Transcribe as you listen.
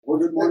Well,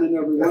 good morning,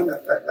 everyone.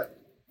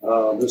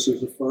 This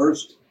is the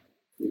first,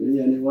 for me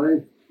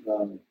anyway.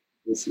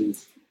 This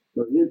is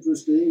very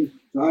interesting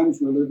times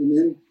we're living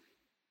in.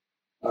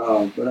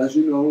 But as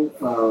you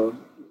know,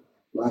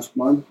 last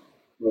week,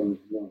 or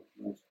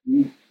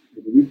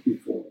the week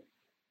before,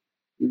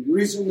 we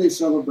recently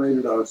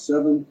celebrated our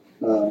 7th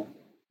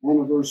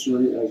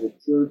anniversary as a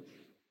church.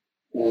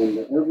 And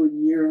every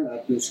year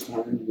at this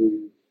time,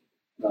 we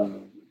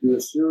do a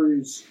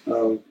series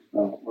of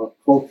our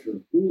culture,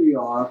 who we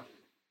are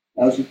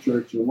as a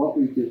church and what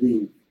we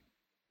believe.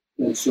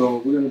 And so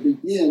we're going to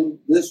begin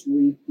this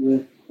week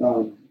with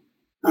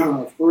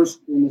our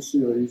first in the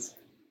series.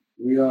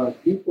 We are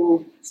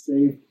people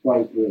saved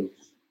by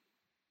grace.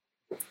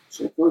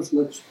 So first,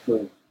 let's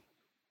pray.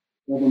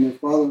 Heavenly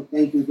Father,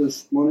 thank you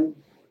this morning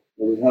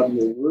that we have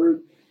your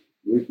word.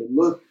 We can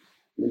look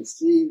and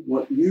see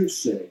what you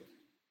say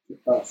to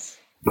us.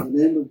 In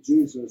the name of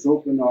Jesus,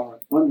 open our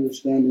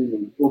understanding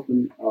and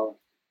open our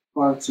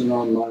hearts and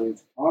our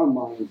minds. Our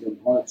minds and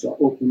hearts are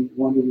open. We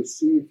want to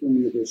receive from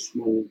you this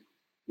morning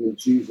in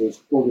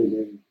Jesus' holy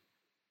name.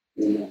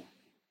 Amen.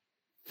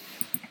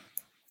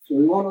 So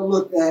we want to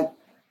look at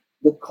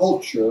the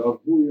culture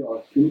of who we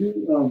are. Can you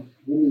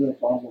give me that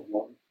bottle of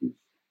water, please?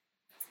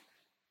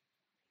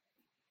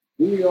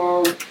 Who we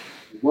are,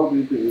 what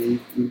we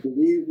believe. We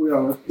believe we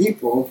are a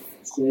people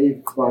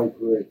saved by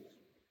grace.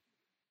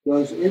 So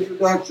as an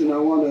introduction, I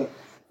want to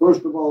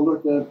first of all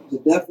look at the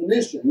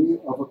definition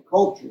of a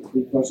culture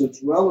because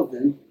it's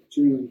relevant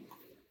to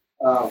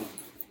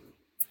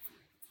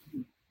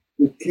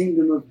the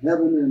kingdom of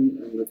heaven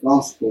and the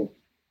gospel.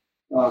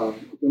 The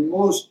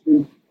most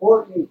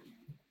important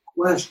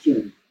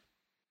question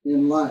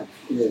in life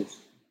is,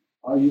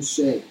 are you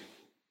saved?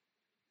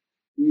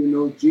 Do you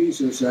know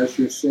Jesus as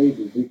your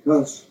Savior?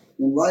 Because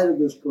in light of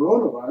this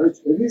coronavirus,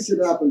 if you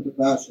should happen to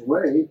pass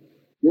away,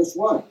 guess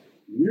what?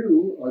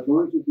 You are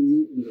going to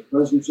be in the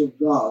presence of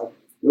God,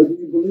 whether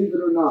you believe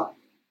it or not.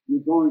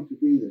 You're going to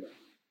be there.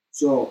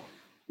 So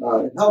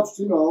it helps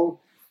to know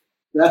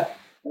that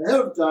ahead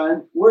of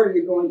time, where are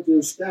you going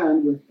to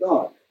stand with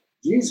God?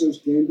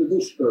 Jesus came to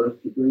this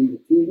earth to bring the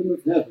kingdom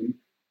of heaven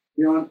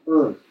here on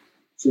earth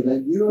so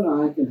that you and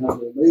I can have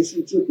a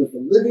relationship with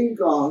the living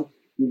God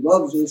who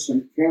loves us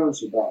and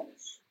cares about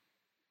us.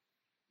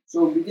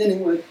 So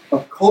beginning with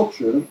a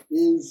culture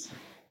is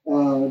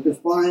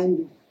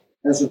defined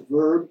as a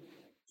verb.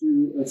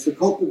 It's the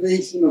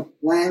cultivation of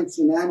plants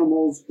and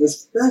animals,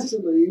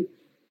 especially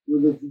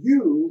with a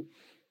view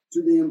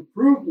to the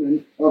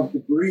improvement of the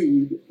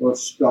breed or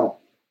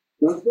stock.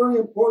 Now, it's very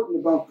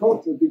important about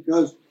culture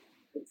because,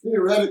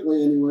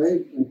 theoretically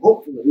anyway, and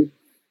hopefully,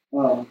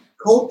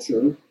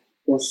 culture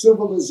or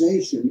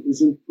civilization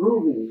is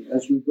improving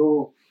as we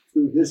go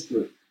through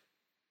history.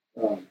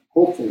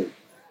 Hopefully.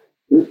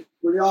 It's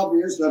pretty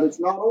obvious that it's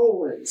not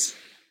always.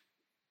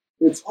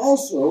 It's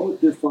also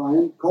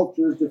defined,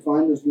 culture is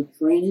defined as the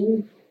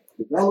training,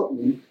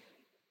 development,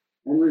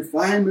 and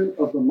refinement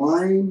of the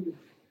mind,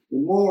 the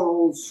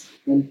morals,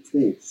 and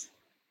taste.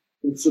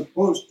 It's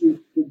supposed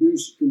to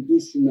produce a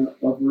condition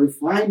of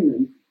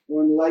refinement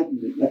or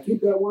enlightenment. Now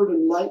keep that word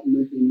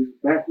enlightenment in the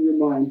back of your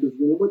mind because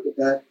we're going to look at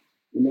that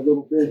in a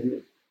little bit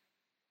here.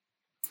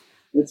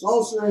 It's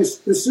also a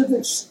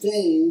specific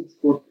stage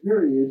or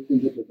period in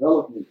the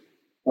development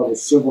of a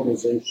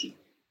civilization.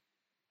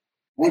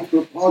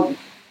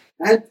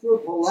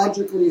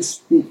 Anthropologically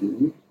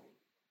speaking,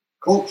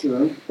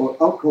 culture or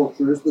a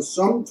culture is the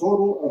sum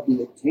total of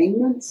the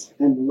attainments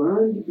and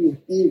learned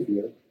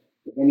behavior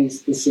of any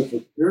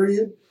specific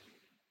period,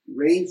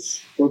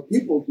 race, or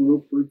people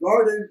group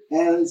regarded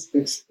as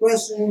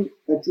expressing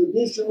a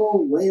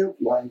traditional way of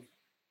life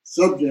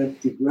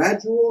subject to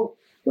gradual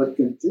but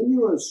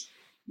continuous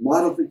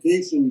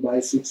modification by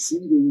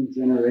succeeding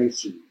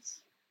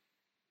generations.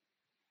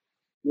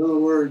 In other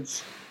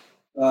words,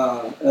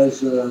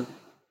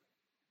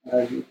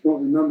 I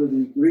don't remember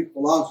the Greek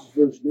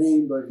philosopher's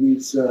name, but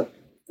he's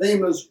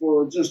famous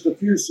for just a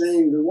few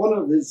sayings. And one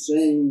of his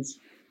sayings,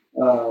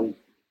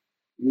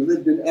 he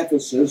lived in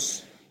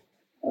Ephesus.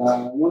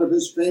 One of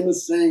his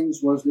famous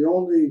sayings was, the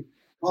only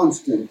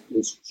constant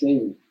is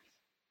change.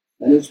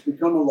 And it's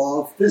become a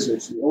law of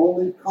physics. The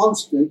only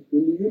constant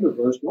in the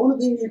universe, the only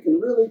thing you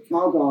can really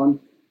count on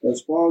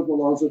as far as the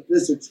laws of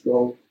physics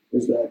go,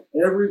 is that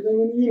everything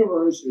in the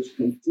universe is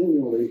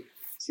continually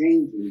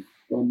changing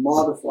or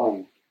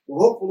modifying. Well,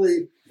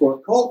 hopefully for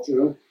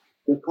culture,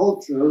 the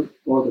culture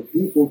or the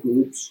people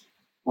groups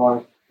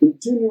are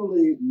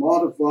continually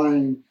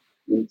modifying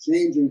and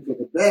changing for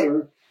the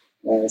better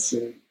as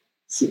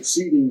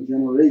succeeding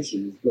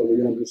generations. But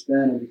we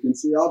understand and we can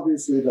see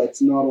obviously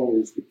that's not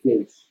always the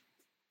case.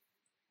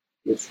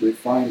 It's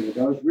refinement.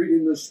 I was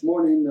reading this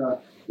morning,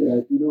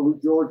 you know who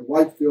George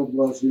Whitefield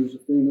was. He was a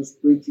famous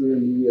preacher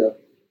in the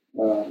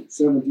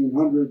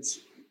 1700s.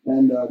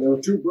 And there were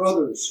two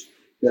brothers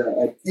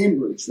at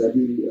Cambridge that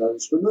he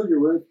was familiar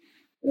with.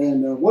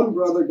 And one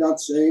brother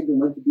got saved and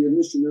went to be a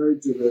missionary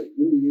to the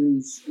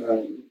Indians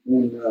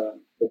in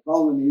the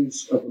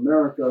colonies of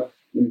America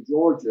in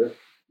Georgia.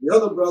 The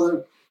other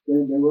brother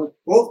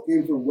both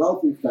came from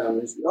wealthy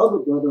families. The other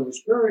brother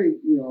was very,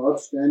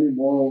 upstanding,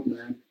 moral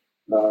man,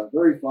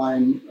 very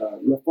fine,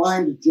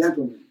 refined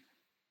gentleman.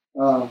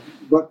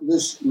 But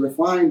this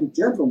refined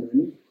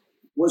gentleman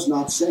was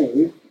not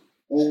saved,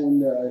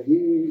 and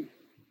he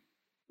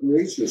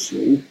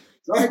graciously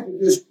tried to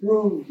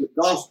disprove the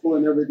gospel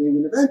and everything,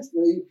 and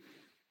eventually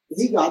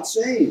he got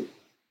saved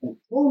and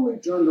totally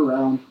turned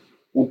around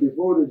and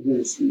devoted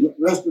the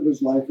rest of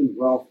his life and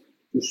wealth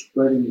to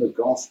spreading the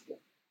gospel.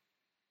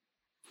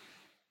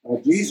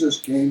 Jesus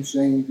came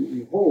saying,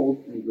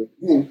 "Behold and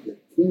repent, the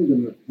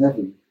kingdom of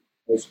heaven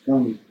has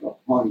come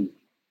upon you.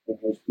 It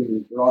has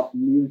been brought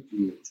near to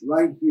you." It's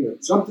right here.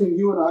 It's something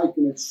you and I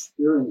can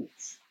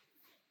experience.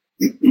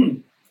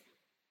 The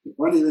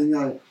funny thing,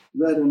 I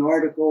read an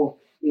article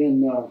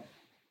in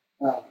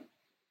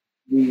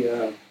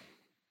the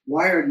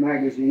Wired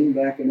magazine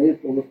back in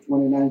April of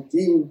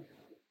 2019.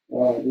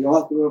 The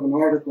author of an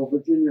article,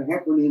 Virginia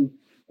Heffernan,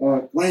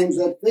 claims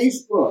that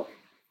Facebook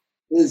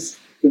is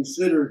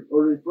considered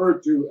or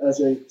referred to as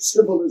a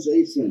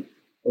civilization,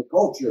 a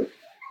culture.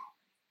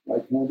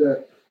 I find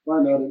that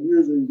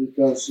amusing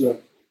because,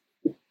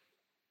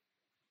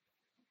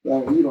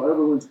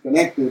 everyone's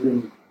connected,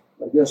 and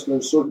I guess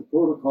there's certain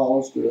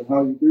protocols to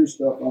how you do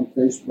stuff on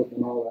Facebook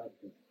and all that.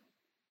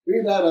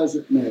 Be that as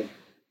it may,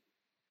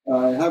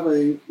 I have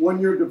a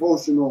one-year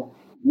devotional,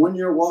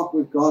 one-year walk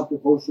with God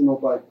devotional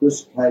by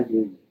Chris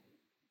Hagen.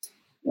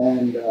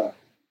 And the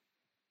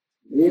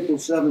April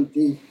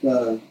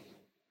 17th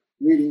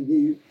meeting,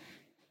 he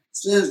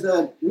says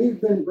that we've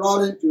been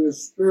brought into a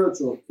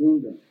spiritual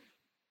kingdom.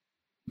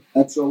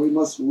 And so we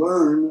must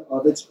learn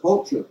of its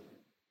culture.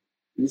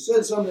 He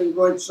said something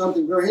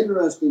very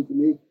interesting to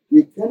me.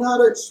 You cannot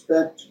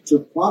expect to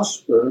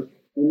prosper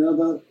in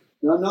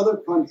another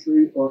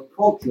country or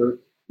culture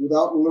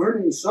without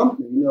learning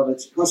something of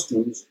its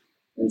customs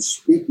and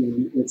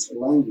speaking its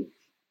language.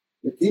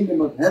 The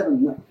kingdom of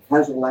heaven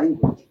has a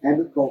language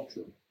and a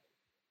culture.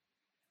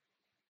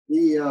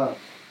 The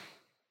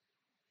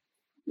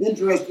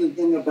interesting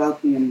thing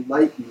about the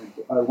Enlightenment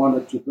I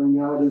wanted to bring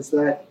out is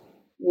that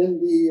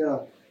in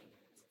the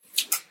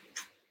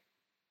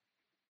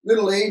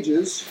Middle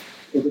Ages,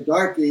 or the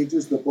Dark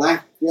Ages, the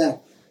Black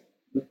Death,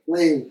 the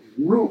plague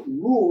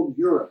ruled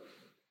Europe,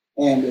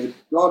 and it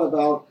brought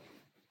about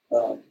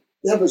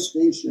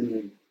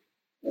devastation,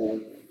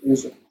 and it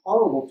was a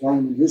horrible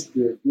time in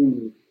history of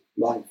human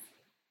life.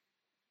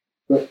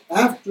 But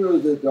after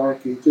the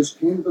Dark Ages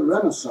came the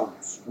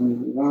Renaissance,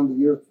 around the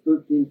year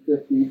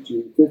 1350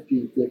 to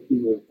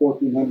 1550, or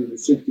 1400 to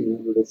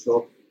 1600 or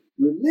so.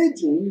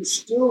 Religion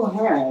still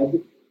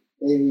had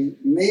a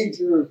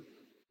major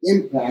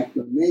impact,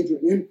 a major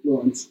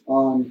influence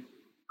on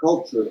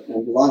culture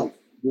and life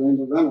during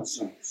the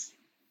Renaissance.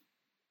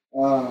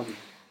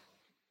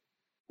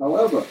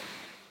 However,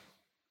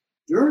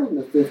 during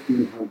the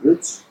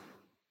 1500s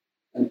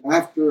and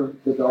after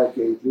the Dark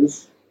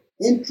Ages,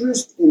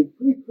 interest in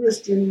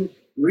pre-Christian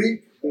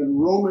Greek and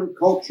Roman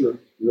culture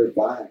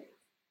revived,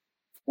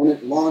 and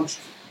it launched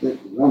the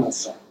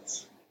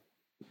Renaissance.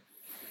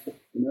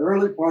 In the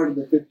early part of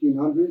the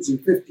 1500s, in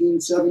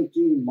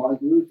 1517,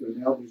 Martin Luther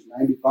nailed his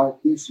 95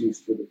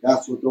 Theses to the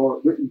castle door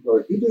at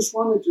Wittenberg. He just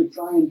wanted to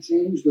try and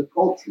change the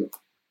culture.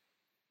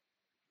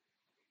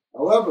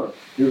 However,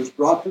 he was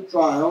brought to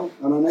trial,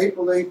 and on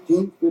April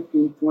 18,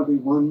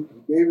 1521,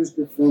 he gave his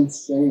defense,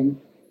 saying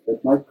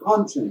that my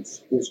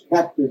conscience is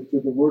captive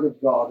to the Word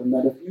of God, and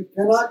that if you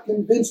cannot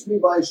convince me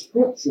by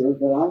Scripture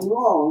that I'm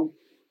wrong,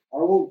 I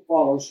will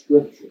follow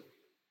Scripture.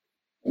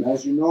 And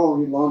as you know,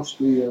 he launched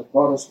the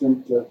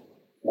Protestant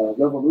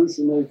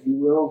revolution, if you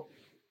will,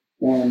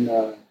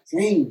 and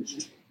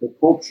changed the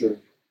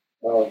culture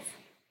of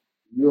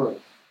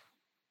Europe.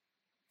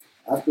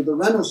 After the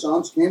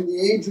Renaissance came the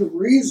Age of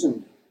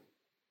Reason,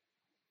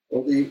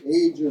 or the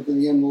Age of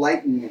the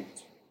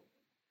Enlightenment.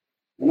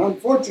 And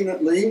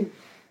unfortunately,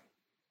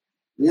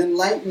 the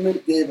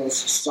Enlightenment gave us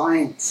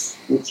science,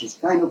 which is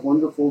kind of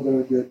wonderful,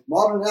 very good.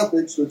 Modern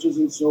ethics, which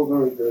isn't so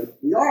very good.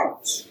 The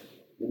arts,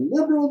 and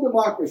liberal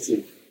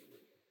democracy.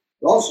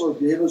 It also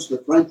gave us the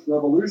French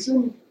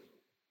Revolution,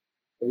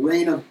 the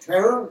Reign of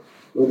Terror,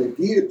 where the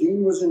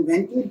guillotine was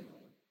invented,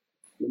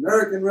 the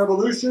American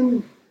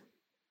Revolution,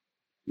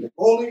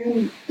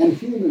 Napoleon, and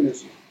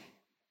humanism.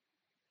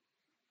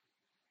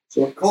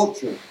 So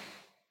culture,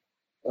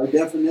 by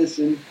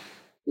definition,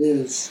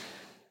 is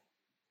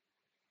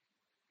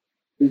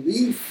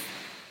belief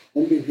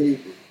and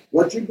behavior.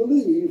 What you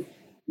believe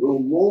will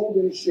mold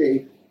and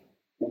shape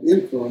and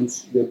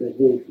influence your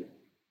behavior.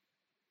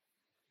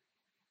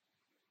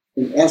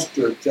 In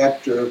Esther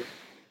chapter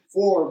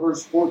 4,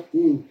 verse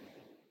 14,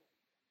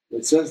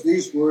 it says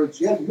these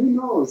words, "Yet who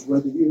knows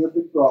whether you have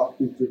been brought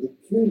into the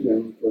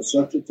kingdom for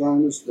such a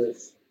time as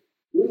this?"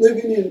 We're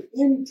living in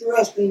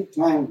interesting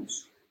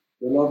times,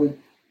 beloved.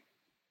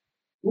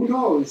 Who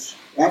knows?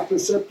 After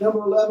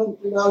September 11,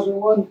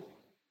 2001,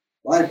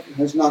 life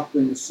has not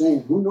been the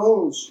same. Who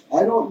knows?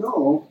 I don't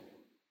know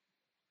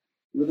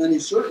with any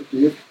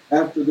certainty if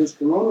after this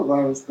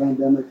coronavirus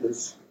pandemic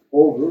is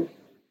over,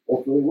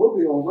 hopefully it will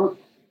be over,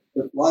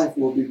 if life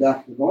will be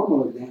back to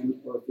normal again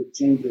or if it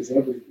changes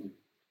everything.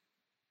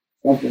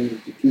 Something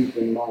to keep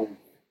in mind.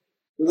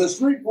 So there's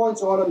 3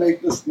 points I want to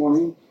make this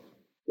morning.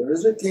 There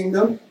is a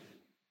kingdom.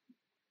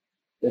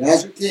 It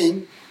has a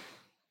king.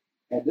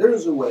 And there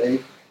is a way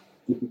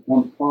to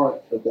become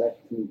part of that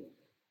kingdom.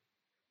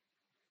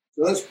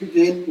 So let's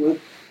begin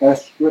with our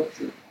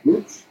scripture.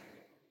 Oops.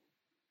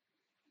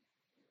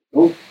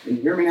 Oh, can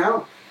you hear me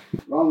now?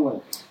 Wrong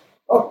way.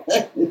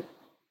 Okay.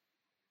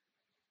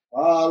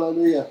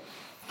 Hallelujah.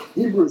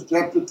 Hebrews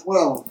chapter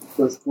 12,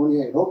 verse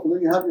 28.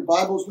 Hopefully you have your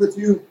Bibles with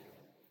you.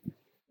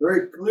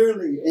 Very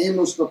clearly,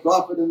 Amos the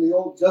prophet in the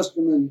Old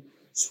Testament,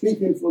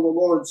 speaking for the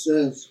Lord,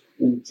 says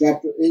in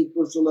chapter 8,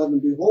 verse 11,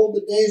 Behold,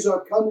 the days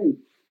are coming,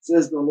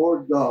 says the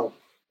Lord God,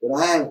 that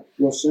I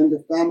will send a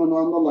famine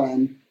on the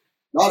land,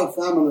 not a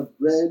famine of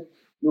bread,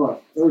 nor a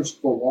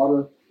thirst for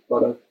water,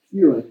 but of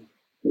hearing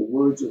the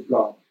words of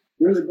God.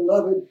 Really,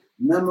 beloved,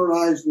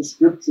 memorize the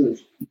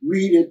scriptures,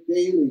 read it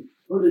daily,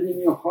 put it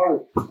in your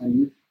heart,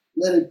 and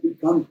let it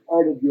become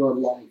part of your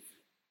life.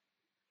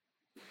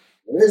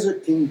 There is a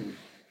kingdom.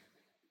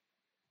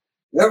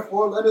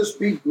 Therefore, let us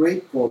be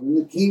grateful. In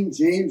the King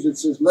James, it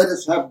says, let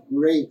us have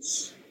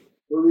grace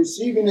for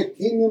receiving a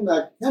kingdom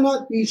that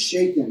cannot be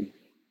shaken.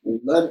 And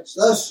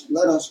thus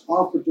let us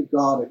offer to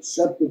God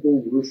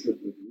acceptable worship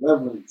with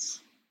reverence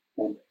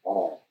and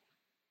awe.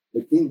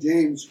 The King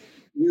James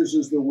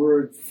uses the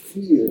word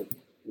fear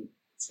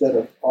instead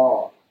of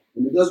awe.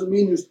 And it doesn't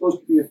mean you're supposed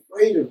to be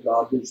afraid of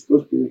God, but you're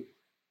supposed to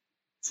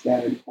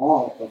stand in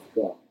awe of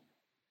God.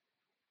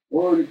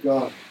 Glory to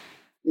God.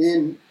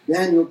 In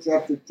Daniel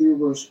chapter 2,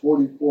 verse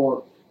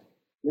 44,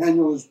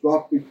 Daniel is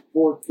brought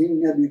before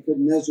King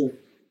Nebuchadnezzar,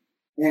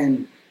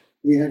 and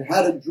he had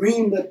had a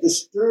dream that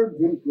disturbed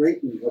him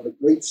greatly of a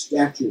great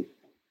statue.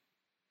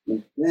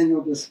 And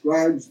Daniel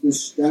describes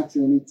this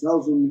statue, and he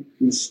tells him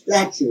the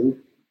statue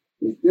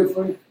is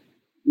different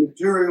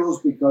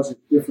materials because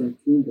it's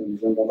different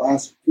kingdoms, and the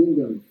last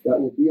kingdom that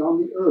will be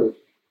on the earth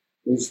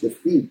is the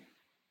feet.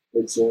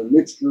 It's a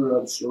mixture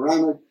of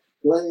ceramic,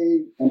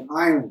 clay, and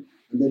iron,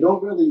 and they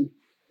don't really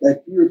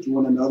adhere to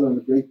one another, and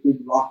a great big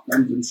rock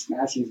comes and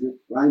smashes it,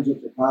 grinds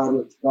it to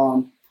powder, it's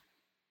gone.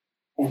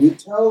 And he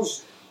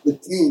tells the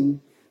king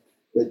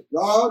that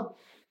God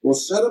will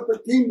set up a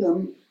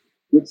kingdom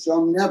which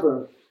shall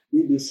never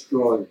be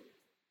destroyed.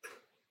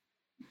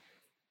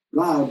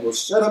 God will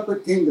set up a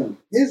kingdom,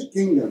 his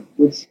kingdom,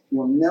 which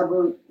will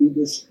never be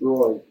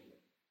destroyed.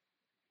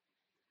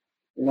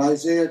 In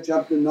Isaiah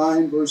chapter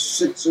 9, verse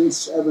 6 and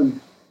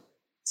 7,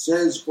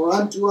 says, For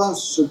unto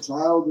us a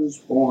child is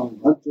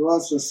born, unto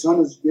us a son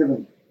is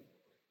given.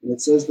 And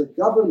it says, The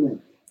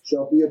government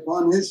shall be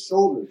upon his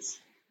shoulders,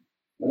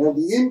 and of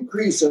the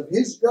increase of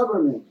his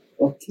government,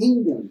 of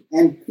kingdom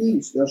and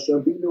peace, there shall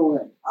be no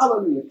end.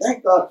 Hallelujah.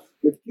 Thank God.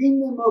 The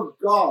kingdom of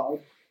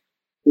God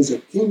is a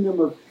kingdom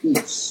of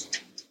peace.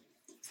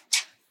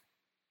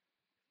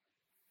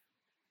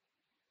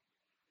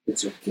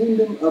 It's a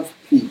kingdom of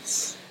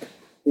peace.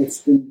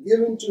 It's been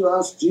given to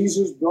us.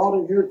 Jesus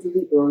brought it here to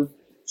the earth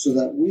so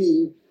that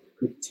we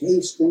could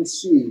taste and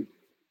see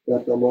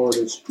that the Lord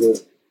is good.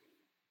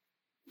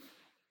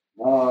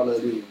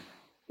 Hallelujah.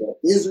 There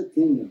is a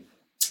kingdom.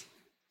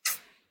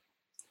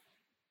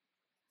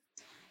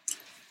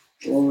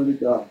 Glory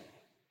to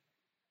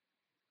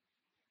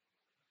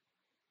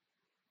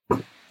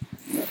God.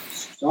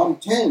 Psalm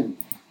 10,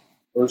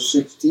 verse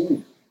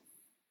 16.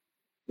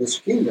 This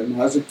kingdom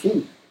has a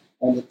king,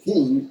 and the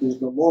king is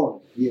the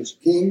Lord. He is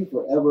king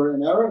forever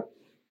and ever,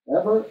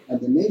 and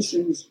the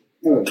nations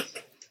perish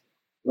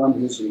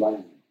from his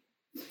land.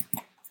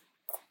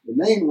 The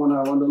main one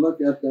I want to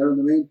look at there,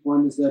 the main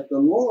point is that the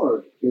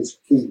Lord is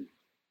king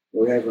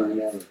forever and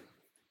ever.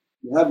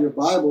 You have your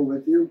Bible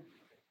with you,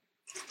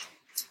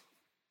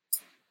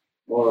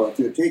 or if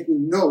you're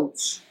taking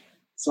notes,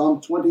 Psalm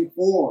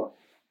 24,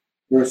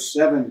 verse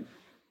 7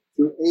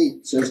 through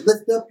 8 says,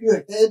 Lift up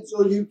your heads,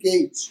 O you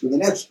gates, with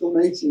an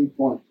exclamation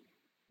point,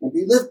 and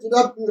be lifted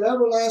up, you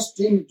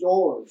everlasting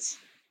doors,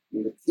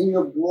 and the King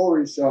of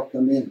glory shall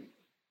come in.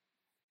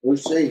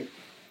 Verse 8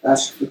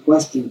 asks the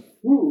question,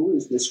 who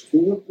is this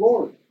King of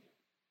glory?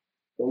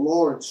 The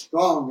Lord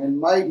strong and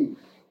mighty,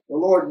 the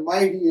Lord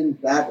mighty in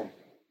battle.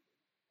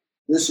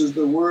 This is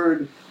the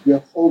word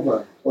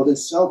Jehovah, or the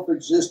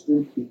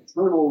self-existent,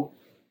 eternal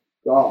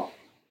God.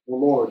 The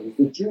Lord is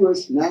the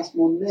Jewish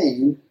national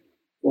name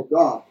for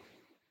God.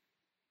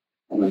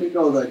 How many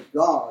know that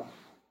God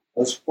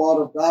has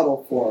fought a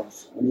battle for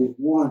us and he's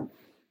won?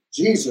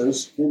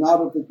 Jesus came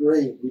out of the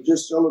grave. We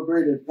just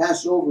celebrated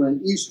Passover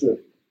and Easter.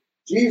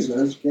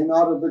 Jesus came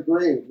out of the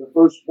grave, the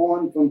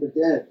firstborn from the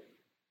dead.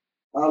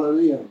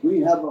 Hallelujah. We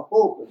have a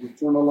hope of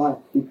eternal life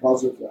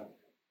because of that.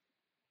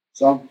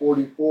 Psalm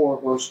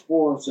 44, verse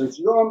 4 says,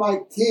 You are my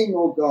king,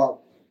 O God.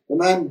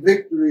 Command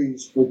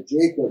victories for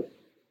Jacob.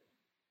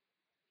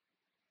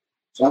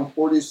 Psalm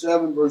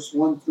 47, verse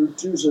 1 through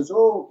 2 says,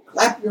 Oh,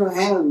 clap your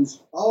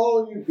hands,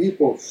 all you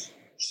peoples.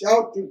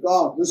 Shout to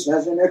God. This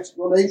has an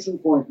exclamation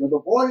point with a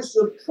voice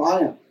of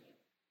triumph.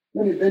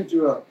 When you've been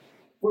to a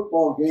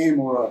football game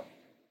or a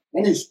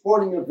any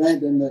sporting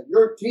event and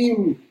your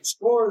team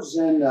scores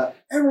and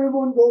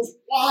everyone goes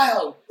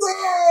wild.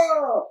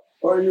 Ah!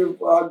 Or you've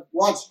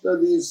watched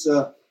these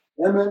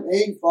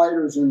MMA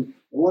fighters and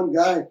one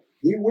guy,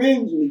 he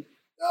wins and he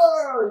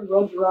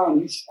runs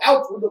around. He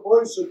shouts with the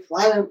voice of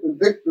triumph and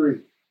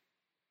victory.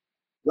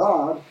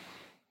 God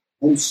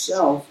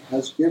himself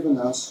has given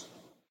us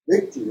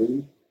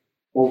victory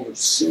over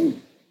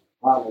sin.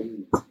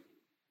 Hallelujah.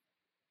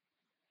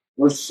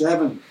 Verse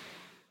 7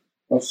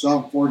 of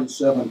Psalm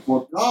 47.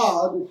 For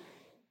God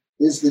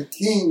is the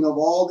King of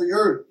all the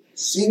earth.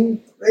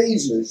 Sing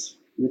praises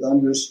with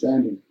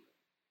understanding.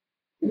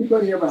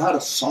 Anybody ever had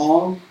a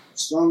song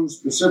sung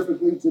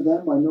specifically to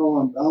them? I know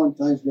on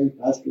Valentine's Day,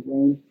 Pastor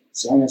Wayne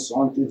sang a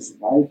song to his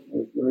wife. It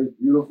was very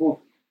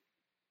beautiful.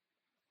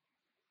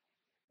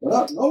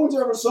 But no one's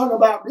ever sung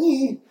about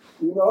me,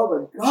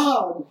 but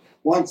God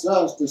wants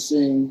us to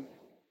sing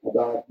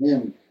about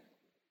him.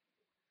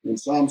 In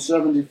Psalm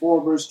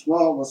 74, verse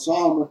 12, a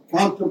psalm of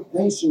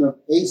contemplation of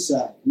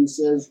Asaph, he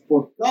says,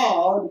 For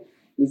God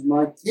is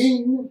my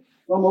King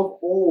from of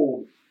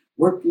old,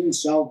 working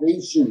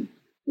salvation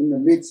in the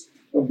midst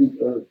of the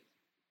earth.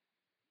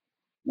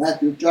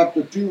 Matthew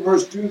chapter 2,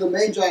 verse 2, the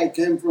Magi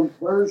came from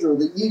Persia,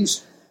 the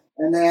east,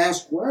 and they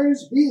asked, Where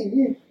is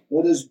he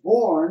that is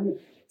born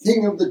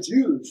King of the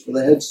Jews? For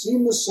they had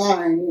seen the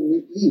sign in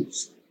the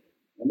east,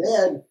 and they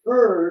had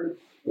heard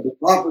of the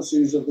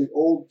prophecies of the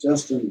Old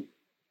Testament.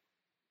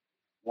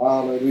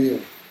 Hallelujah.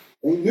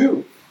 They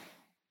knew.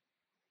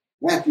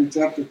 Matthew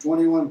chapter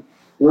 21,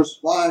 verse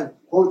 5,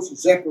 quotes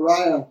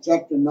Zechariah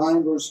chapter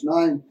 9, verse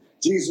 9.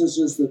 Jesus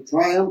is the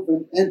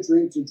triumphant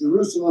entry into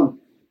Jerusalem.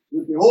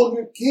 Behold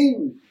your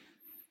king,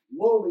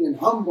 lowly and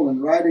humble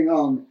and riding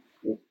on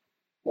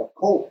the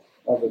colt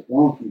of a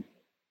donkey.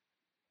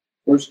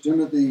 1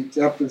 Timothy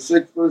chapter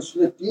 6, verse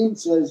 15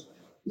 says,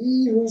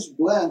 He who's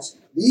blessed,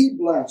 the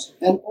blessed,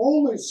 and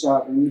only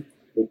sovereign,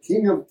 the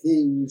King of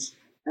kings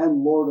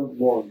and Lord of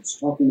lords,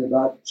 talking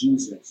about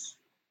Jesus.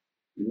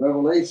 In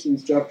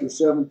Revelation chapter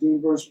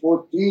 17, verse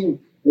 14,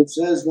 it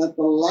says that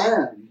the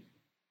Lamb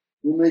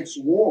who makes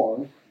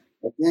war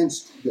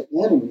against the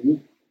enemy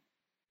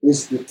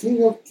is the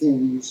King of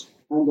kings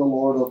and the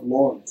Lord of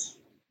lords.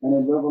 And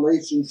in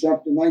Revelation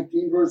chapter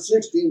 19, verse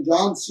 16,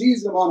 John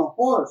sees him on a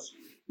horse.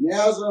 He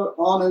has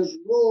on his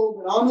robe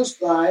and on his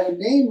thigh a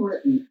name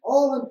written,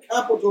 all in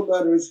capital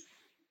letters,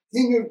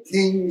 King of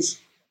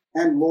kings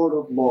and Lord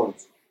of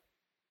lords.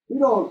 We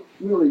don't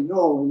really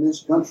know in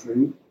this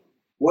country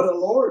what a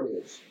lord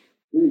is.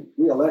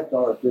 We elect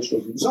our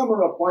officials, and some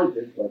are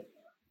appointed, but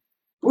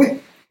we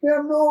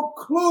have no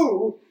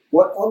clue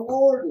what a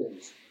lord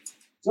is.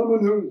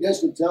 Someone who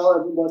gets to tell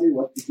everybody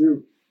what to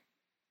do.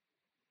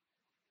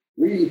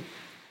 We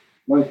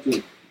like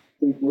to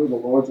think we're the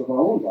lords of our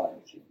own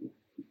lives.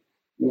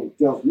 No one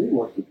tells me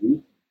what to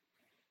do.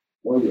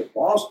 Well, your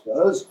boss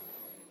does.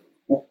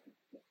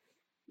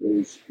 There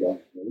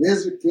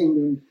is a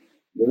kingdom.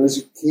 There is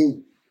a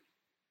king.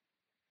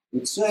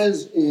 It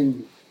says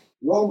in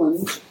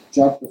Romans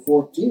chapter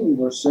 14,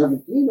 verse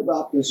 17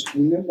 about this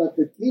kingdom, that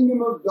the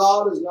kingdom of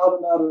God is not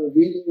a matter of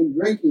eating and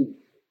drinking,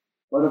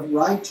 but of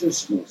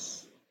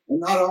righteousness. And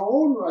not our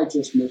own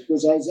righteousness,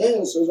 because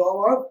Isaiah says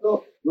all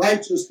our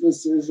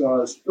righteousnesses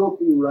are as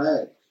filthy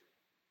rags,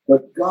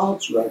 but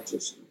God's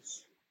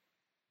righteousness.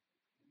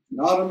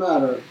 Not a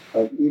matter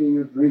of eating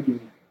or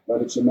drinking,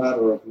 but it's a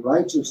matter of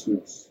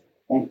righteousness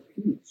and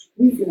peace.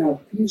 We can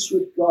have peace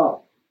with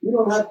God. You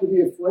don't have to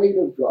be afraid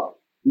of God.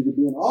 You can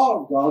be in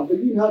awe of God, but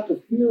you have to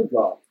fear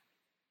God.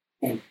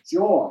 And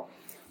joy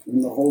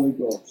in the Holy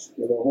Ghost,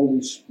 or the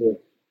Holy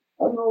Spirit.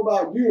 I don't know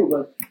about you,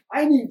 but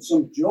I need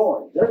some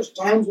joy. There's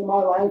times in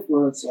my life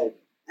where it's like,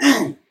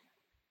 man,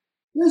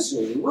 this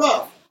is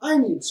rough. I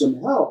need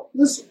some help.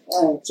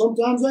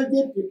 Sometimes I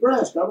get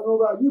depressed. I don't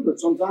know about you, but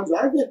sometimes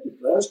I get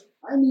depressed.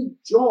 I need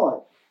joy.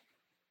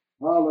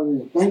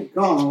 Hallelujah. Thank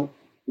God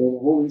for the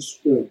Holy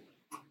Spirit.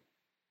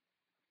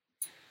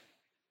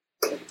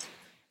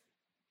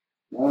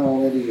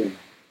 Hallelujah.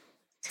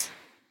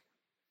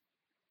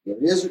 There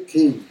is a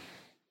king.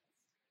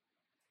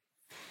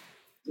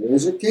 There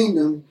is a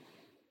kingdom.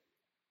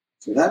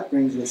 So that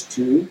brings us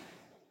to,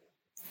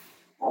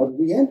 how do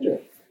we enter?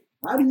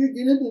 How do you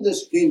get into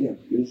this kingdom?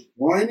 Just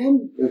join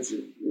in?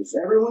 Is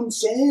everyone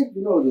saved?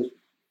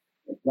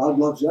 God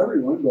loves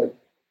everyone, but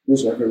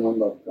does everyone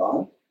love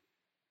God?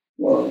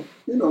 Well,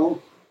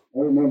 I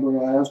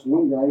remember I asked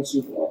one guy, I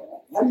said,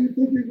 well, how do you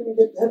think you're going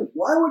to get to heaven?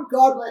 Why would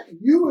God let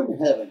you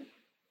in heaven?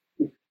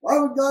 Why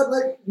would God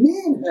let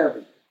me in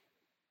heaven?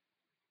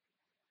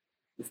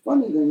 The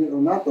funny thing,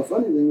 or not the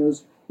funny thing,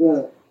 is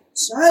the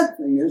sad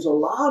thing is a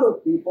lot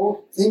of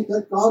people think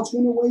that God's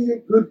going to weigh your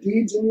good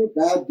deeds and your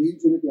bad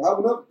deeds, and if you have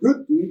enough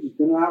good deeds, it's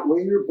going to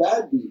outweigh your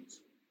bad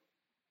deeds.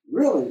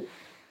 Really?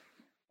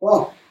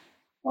 Well,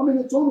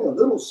 it's only a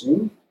little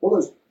sin.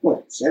 Well, there's,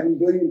 7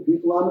 billion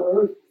people on the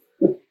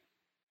earth?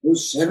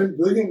 Those 7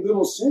 billion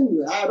little sins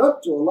add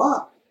up to a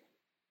lot.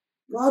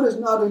 God is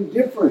not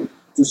indifferent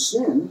to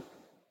sin.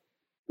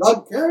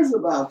 God cares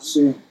about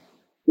sin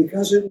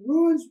because it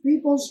ruins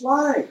people's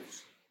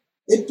lives.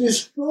 It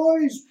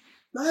destroys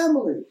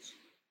families.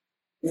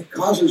 It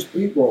causes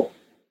people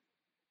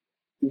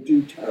to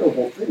do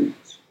terrible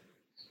things.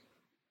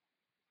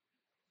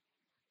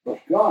 But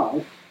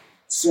God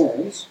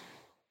says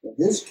that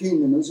his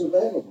kingdom is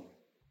available.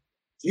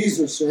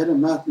 Jesus said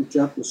in Matthew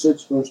chapter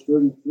 6, verse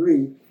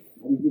 33,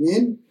 when you get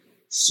in,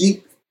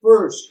 seek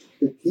first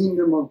the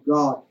kingdom of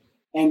God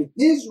and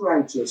his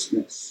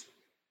righteousness.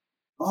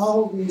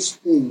 All these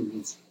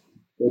things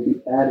will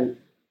be added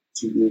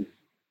to you.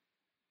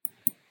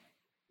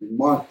 In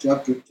Mark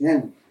chapter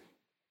 10,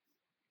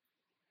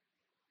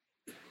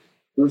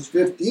 verse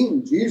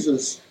 15,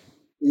 Jesus,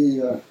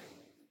 he's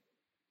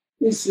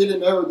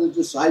sitting there with the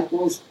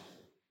disciples,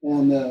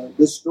 and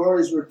the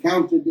stories were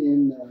counted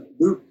in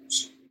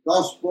Luke's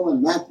gospel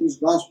and Matthew's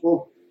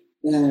gospel.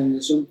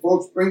 And some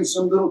folks bring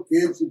some little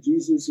kids to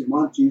Jesus and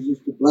want Jesus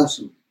to bless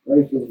them,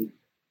 pray for them.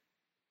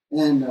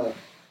 And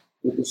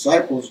the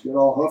disciples get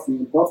all huffy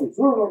and puffy.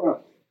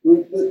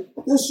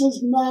 This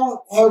does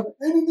not have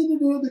anything to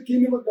do with the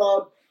kingdom of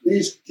God.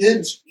 These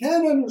kids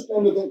can't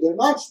understand it. They're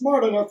not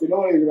smart enough to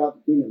know anything about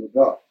the kingdom of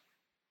God.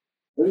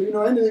 But if you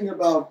know anything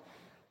about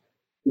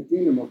the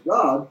kingdom of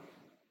God,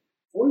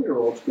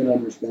 4-year-olds can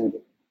understand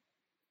it.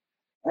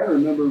 I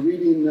remember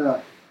reading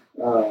about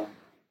a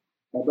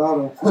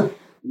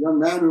young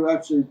man who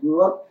actually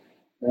grew up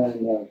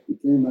and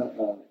became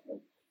a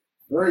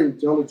very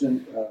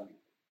intelligent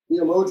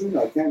theologian.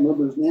 I can't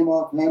remember his name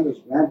offhand. His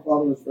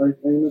grandfather was very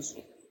famous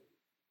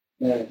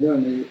here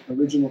in the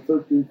original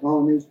 13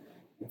 colonies.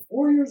 At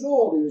 4 years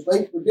old, he was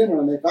late for dinner,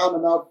 and they found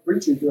him out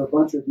preaching to a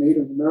bunch of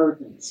Native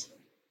Americans.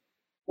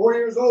 4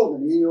 years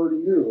old, and he already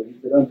knew, and he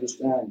could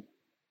understand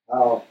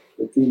how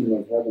the kingdom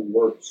of heaven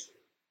works.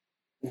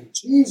 And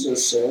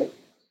Jesus said,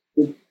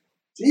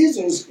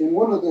 Jesus, in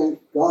one of the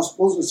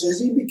Gospels, it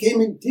says he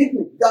became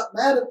indignant, got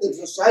mad at the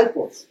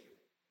disciples.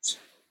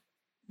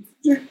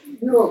 You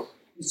know,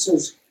 he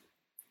says,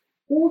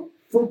 don't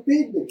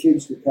forbid the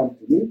kids to come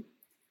to me.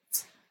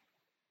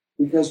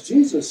 Because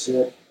Jesus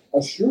said,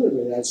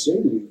 assuredly I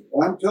say to you,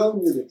 I'm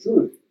telling you the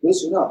truth.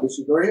 Listen up, this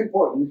is very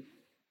important.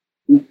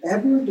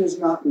 Whoever does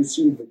not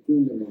receive the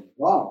kingdom of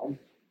God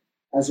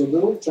as a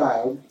little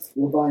child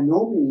will by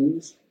no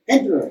means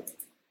enter it.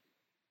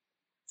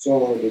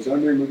 So does that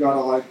mean we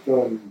gotta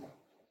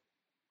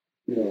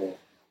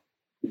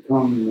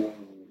become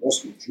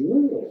less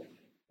mature? Or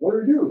what do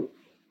we do?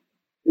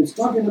 It's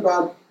talking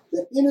about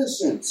the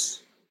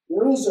innocence.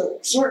 There is a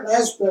certain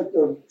aspect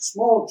of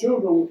small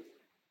children,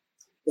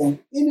 the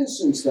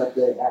innocence that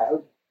they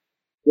have.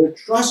 They're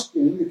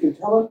trusting. You can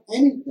tell them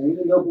anything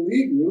and they'll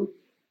believe you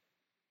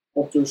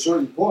up to a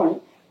certain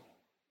point.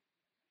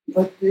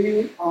 But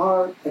they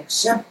are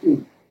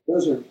accepting.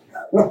 There's a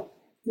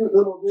cute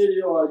little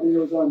video, I think it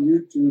was on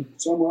YouTube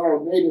somewhere,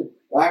 made it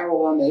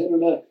viral on the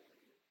internet.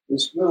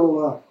 This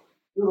little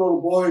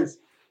boys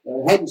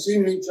hadn't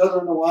seen each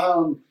other in a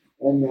while,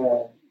 and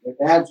the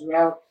dads are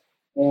out,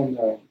 and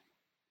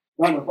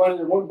kind of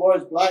funny. One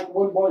boy's black,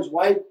 one boy's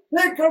white.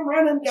 They come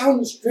running down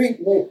the street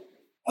and they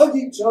hug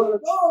each other.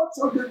 Oh,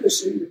 it's so good to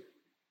see you.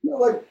 They're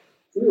like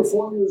 3 or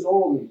 4 years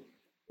old, and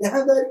they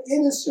have that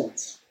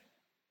innocence.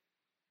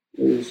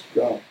 Praise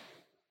God.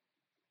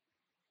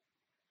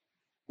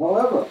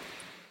 However,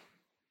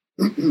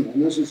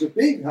 and this is a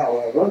big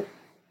however,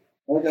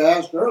 like I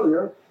asked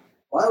earlier,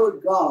 why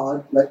would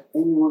God let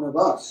any one of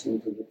us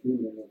into the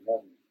kingdom of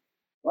heaven?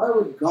 Why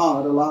would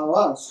God allow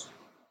us?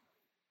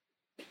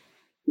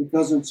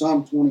 Because in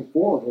Psalm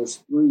 24,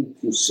 verse 3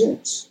 to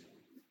 6,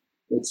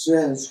 it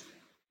says,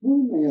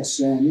 who may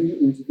ascend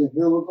into the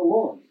hill of the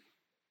Lord?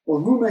 Or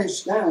who may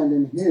stand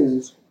in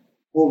his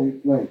holy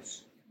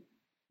place?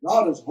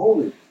 God is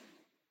holy,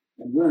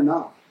 and we're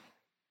not.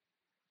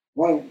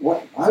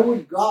 Why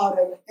would God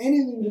have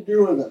anything to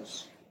do with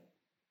us?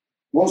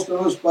 Most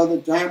of us, by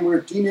the time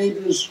we're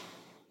teenagers,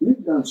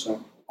 we've done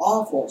some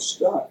awful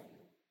stuff.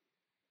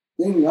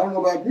 Things, I don't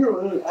know about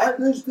you,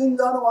 there's things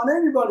I don't want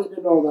anybody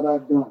to know that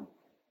I've done.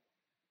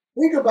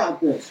 Think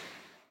about this.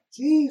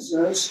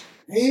 Jesus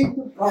paid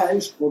the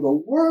price for the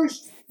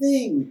worst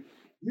thing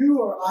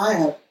you or I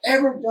have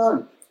ever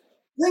done.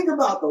 Think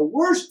about the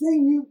worst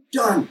thing you've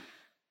done.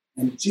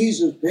 And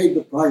Jesus paid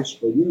the price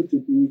for you to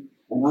be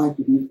and I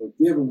to be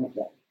forgiven of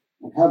that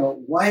and have it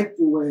wiped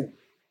away.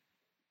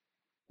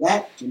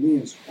 That, to me,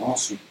 is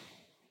awesome.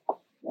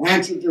 The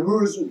answer to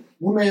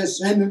who may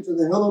ascend into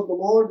the hill of the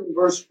Lord in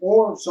verse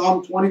 4 of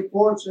Psalm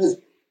 24, it says,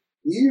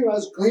 he who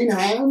has clean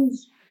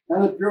hands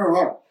and a pure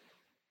heart,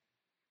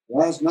 who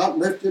has not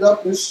lifted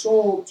up his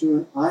soul to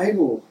an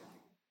idol,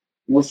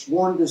 nor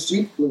sworn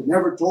deceitfully,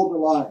 never told a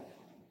lie.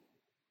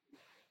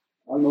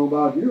 I don't know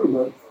about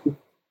you, but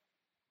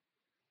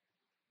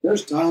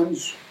there's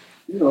times,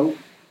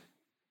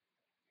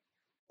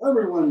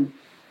 everyone,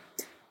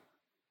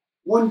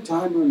 one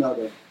time or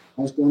another,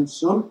 has done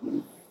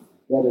something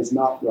that is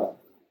not right.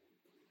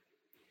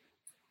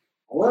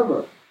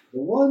 However, the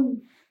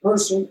one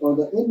person or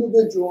the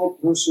individual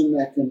person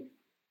that can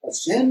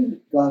ascend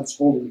God's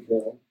holy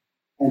hill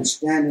and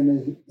stand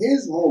in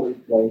his holy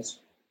place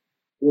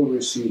will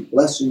receive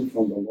blessing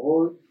from the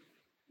Lord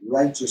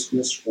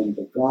righteousness from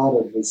the God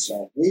of his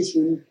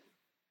salvation.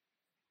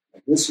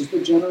 And this is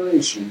the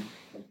generation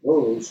of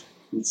those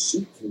who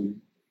seek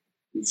him,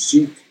 who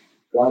seek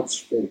God's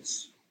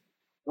face.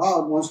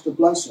 God wants to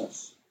bless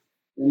us.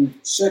 In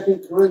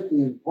 2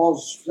 Corinthians,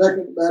 Paul's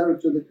second letter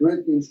to the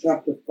Corinthians,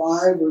 chapter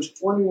 5, verse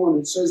 21,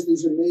 it says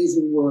these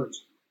amazing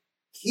words.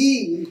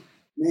 He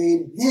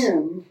made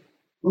him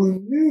who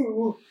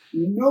knew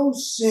no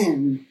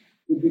sin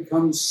to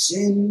become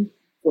sin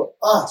for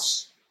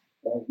us,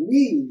 that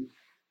we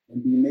can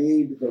be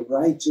made the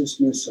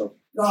righteousness of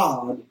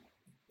God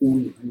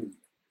in him.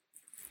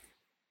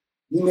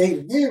 He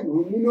made him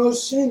who knew no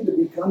sin to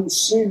become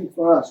sin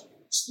for us.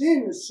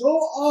 Sin is so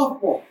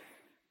awful,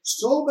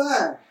 so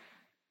bad,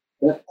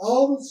 that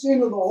all the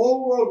sin of the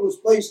whole world was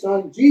placed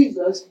on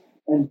Jesus,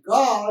 and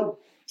God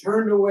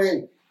turned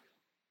away.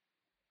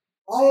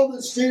 All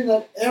the sin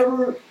that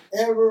ever,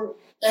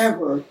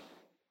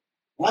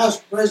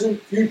 past,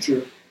 present,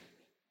 future,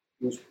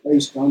 was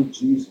placed on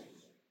Jesus.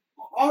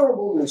 The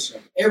horribleness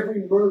of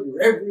every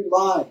murder, every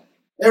lie,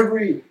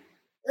 everything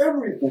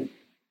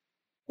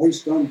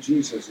placed on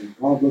Jesus, and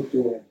God looked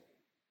away.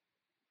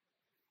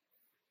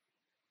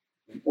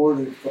 In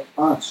order for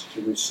us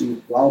to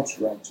receive God's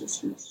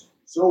righteousness.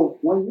 So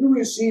when you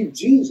receive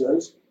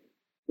Jesus,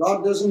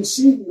 God doesn't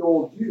see the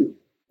old you.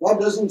 God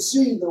doesn't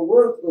see the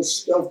worthless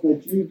stuff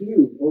that you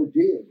do or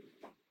did.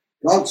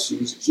 God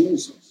sees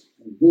Jesus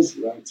and his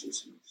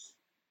righteousness.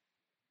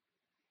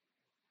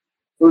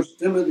 1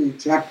 Timothy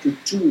chapter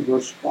 2,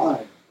 verse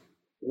 5.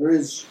 There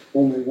is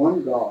only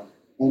one God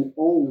and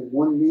only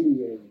one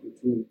mediator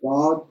between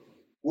God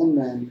and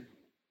man,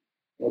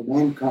 or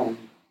mankind,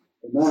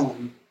 the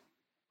man,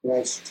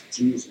 Christ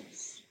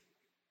Jesus.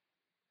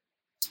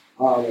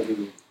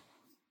 Hallelujah.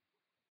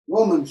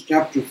 Romans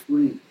chapter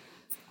 3,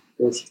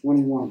 verse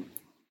 21.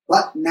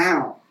 But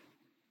now,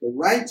 the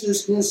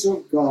righteousness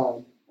of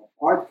God,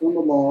 apart from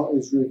the law,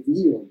 is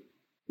revealed,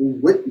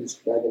 being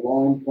witnessed by the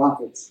law and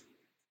prophets,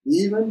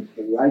 even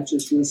the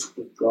righteousness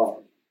of God,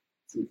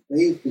 through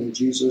faith in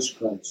Jesus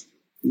Christ.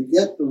 You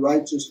get the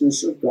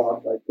righteousness of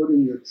God by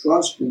putting your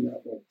trust in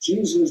that what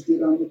Jesus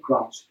did on the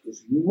cross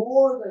is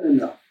more than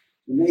enough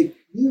to make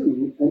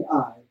you and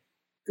I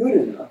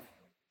good enough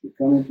to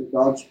come into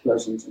God's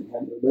presence and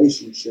have a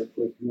relationship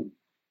with him.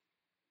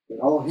 It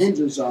all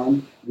hinges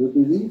on your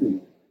believing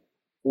it.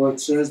 For it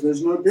says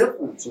there's no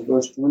difference in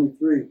verse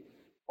 23.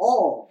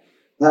 All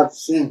have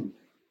sinned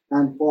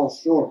and fall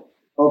short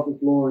of the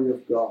glory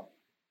of God.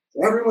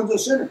 So everyone's a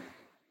sinner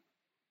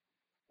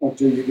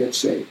until you get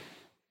saved.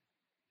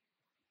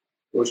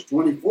 Verse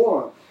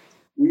 24,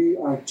 we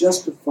are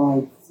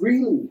justified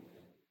freely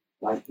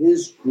by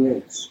his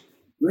grace.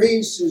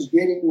 Grace is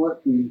getting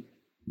what we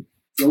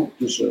don't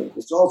deserve.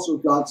 It's also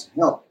God's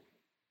help.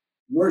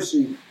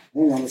 Mercy,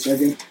 hang on a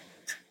second.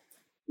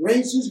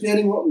 Grace is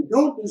getting what we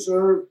don't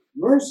deserve.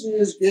 Mercy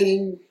is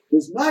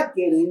not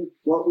getting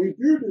what we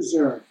do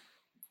deserve.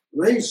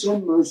 Grace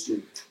and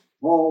mercy.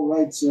 Paul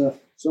writes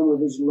some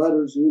of his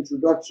letters and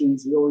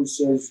introductions. He always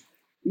says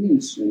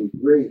peace and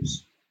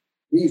grace.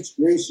 Peace,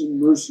 grace, and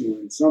mercy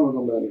in some of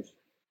the letters.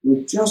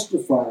 We're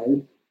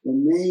justified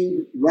and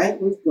made right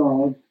with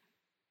God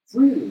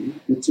freely.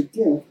 It's a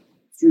gift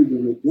through the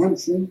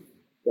redemption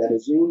that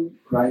is in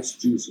Christ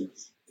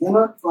Jesus.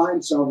 Cannot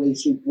find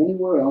salvation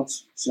anywhere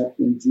else except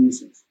in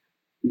Jesus.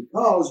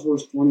 Because,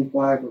 verse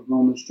 25 of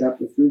Romans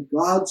chapter 3,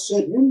 God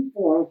set him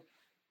forth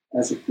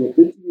as a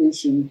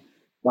propitiation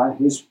by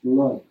his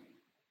blood,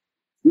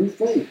 through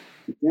faith,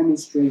 to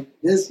demonstrate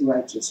his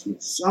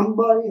righteousness.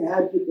 Somebody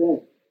had to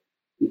pay.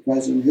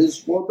 Because in his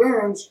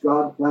forbearance,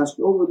 God passed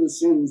over the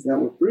sins that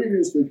were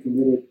previously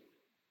committed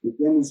to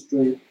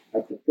demonstrate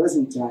at the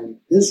present time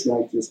his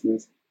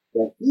righteousness,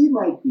 that he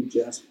might be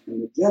just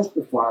and the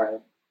justifier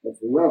of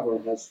whoever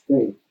has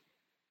faith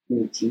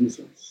in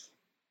Jesus.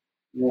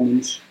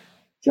 Romans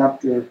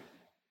chapter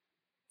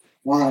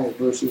 5,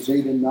 verses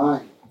 8 and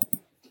 9.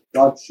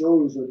 God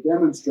shows or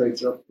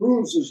demonstrates or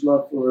proves his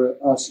love for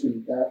us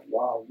in that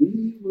while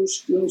we were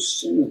still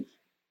sinners,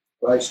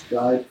 Christ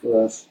died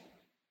for us.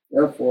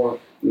 Therefore,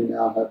 we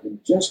now have been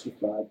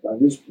justified by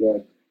his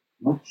blood.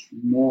 Much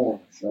more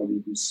shall we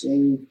be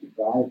saved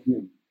by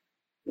him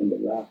from the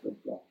wrath of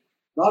God.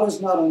 God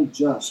is not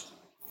unjust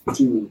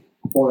to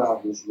pour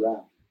out his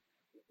wrath.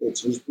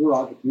 It's his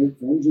prerogative.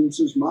 Vengeance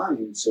is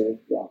mine, saith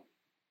God.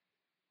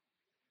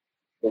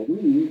 But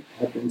we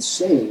have been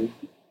saved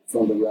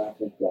from the wrath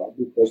of God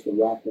because the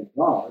wrath of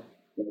God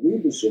that we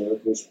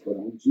deserve was put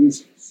on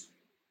Jesus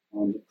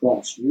on the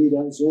cross. Read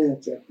Isaiah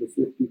chapter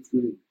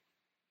 53.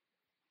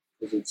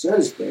 Because it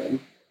says there,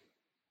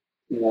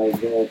 in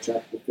Isaiah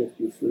chapter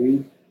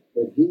 53,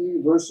 that he,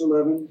 verse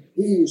 11,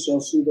 he shall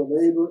see the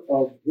labor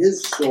of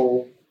his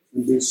soul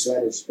and be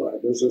satisfied.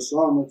 There's a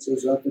psalm that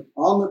says that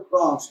on the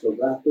cross, the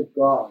wrath of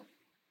God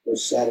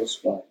was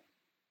satisfied.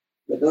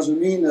 That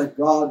doesn't mean that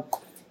God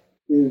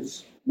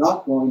is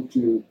not going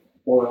to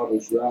pour out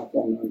his wrath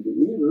on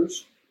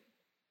unbelievers.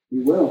 He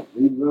will.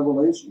 Read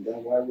Revelation. That's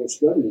why we're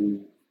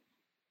studying it.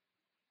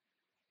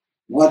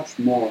 Much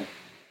more.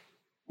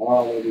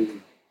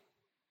 Hallelujah.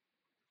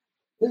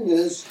 thing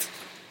is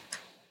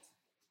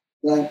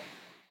that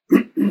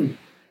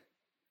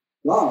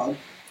God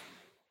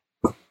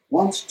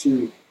wants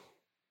to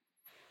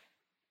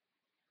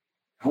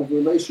have a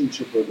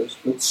relationship with us,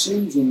 but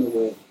sin's in the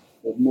way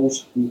of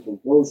most people,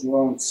 those who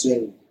aren't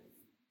saved.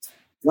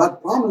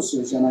 God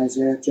promises in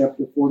Isaiah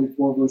chapter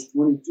 44, verse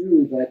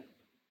 22, that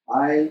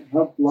I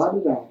have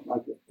blotted out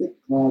like a thick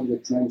cloud your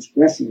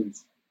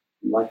transgressions,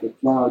 and like a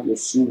cloud your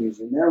sins.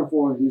 And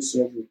therefore, he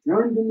says,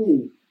 return to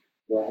me,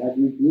 for I have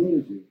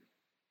redeemed you.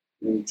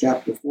 In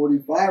chapter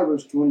 45,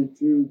 verse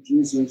 22,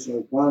 Jesus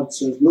or God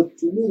says, look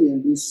to me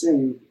and be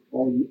saved,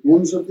 all you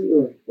ends of the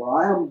earth,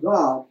 for I am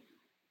God,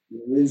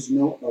 and there is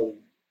no other.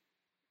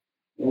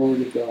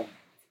 Glory to God.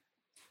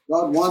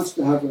 God wants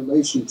to have a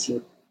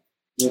relationship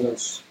with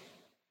us.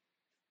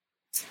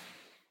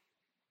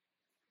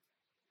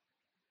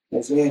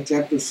 Isaiah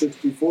chapter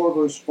 64,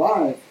 verse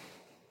 5.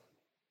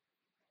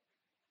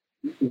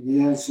 He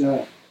has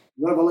a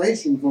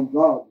revelation from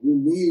God. You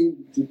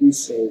need to be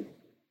saved.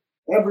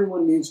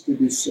 Everyone needs to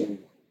be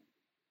saved.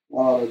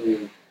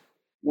 Hallelujah.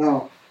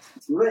 Now,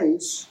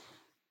 grace,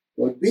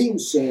 or being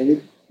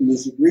saved,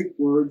 is the Greek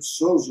word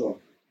sozo.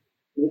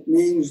 It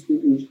means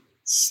the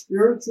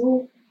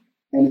spiritual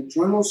and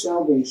eternal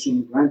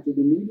salvation granted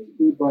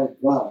immediately by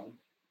God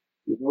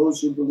to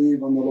those who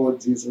believe on the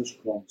Lord Jesus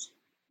Christ.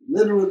 It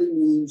literally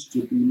means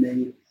to be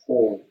made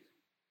whole.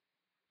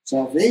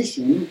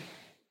 Salvation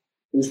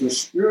is the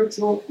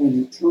spiritual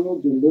and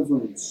eternal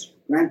deliverance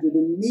granted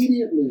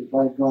immediately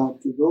by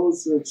God to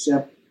those who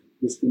accept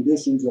his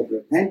conditions of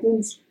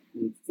repentance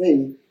and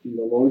faith in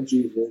the Lord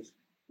Jesus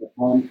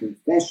upon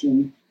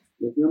confession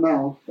with your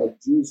mouth of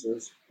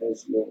Jesus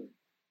as Lord.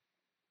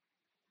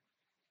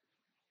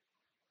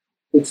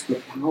 It's the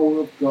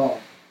power of God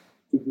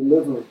to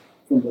deliver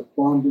from the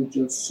bondage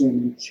of sin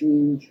and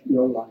change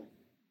your life.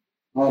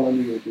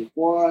 Hallelujah.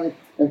 Before I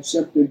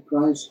accepted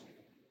Christ,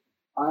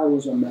 I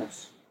was a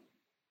mess.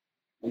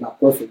 I'm not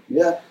perfect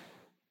yet.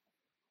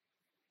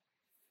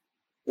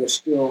 There's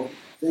still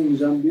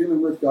things I'm dealing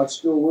with. God's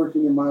still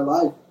working in my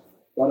life.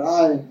 But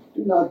I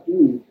do not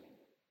do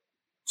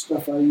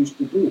stuff I used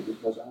to do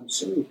because I'm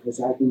saved,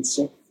 because I've been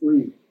set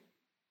free.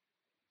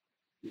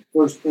 In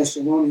 1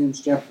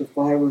 Thessalonians chapter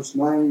 5, verse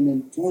 9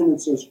 and 10,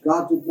 it says,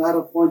 God did not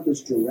appoint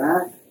us to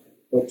wrath,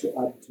 but to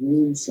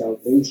obtain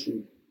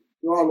salvation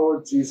through our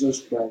Lord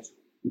Jesus Christ.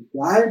 He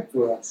died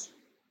for us,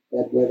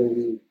 that whether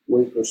we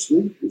wake or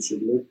sleep, we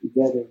should live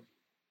together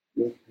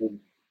with him.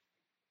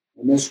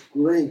 And this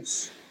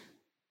grace,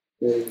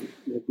 the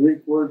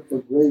Greek word for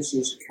grace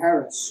is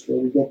charis, where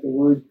we get the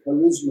word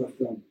charisma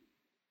from.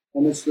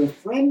 And it's the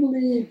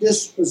friendly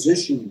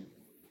disposition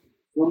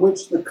from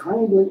which the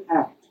kindly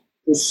act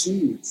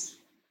proceeds.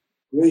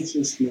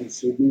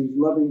 Graciousness, it means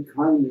loving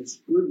kindness,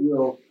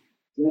 goodwill,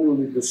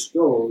 generally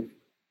bestowed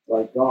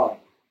by God.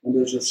 And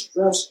there's a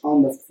stress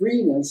on the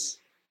freeness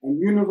and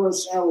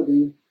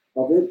universality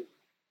of it,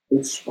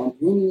 its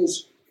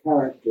spontaneous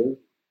character,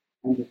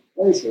 and the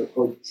pleasure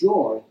or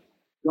joy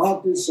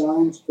God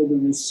designs for the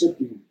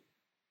recipient.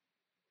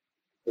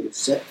 But it's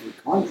set in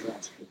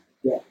contrast with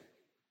death.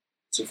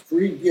 It's a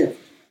free gift,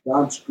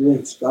 God's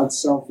grace, God's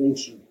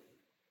salvation.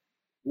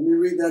 Let me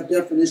read that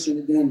definition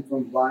again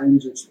from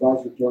Vine's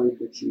Expository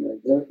Dictionary.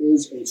 There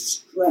is a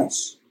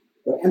stress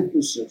or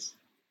emphasis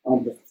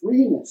on the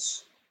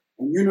freeness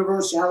and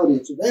universality.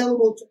 It's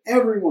available to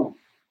everyone.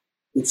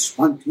 Its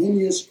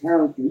spontaneous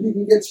character. You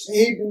can get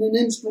saved in an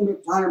instant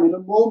of time, in a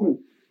moment.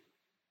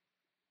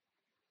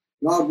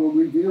 God will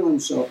reveal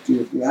himself to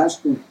you if you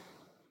ask him.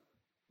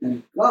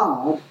 And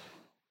God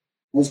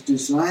has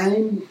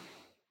designed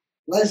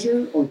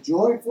pleasure or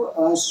joy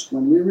for us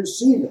when we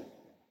receive it.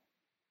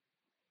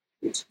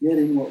 It's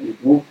getting what we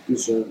don't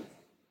deserve.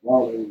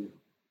 Hallelujah.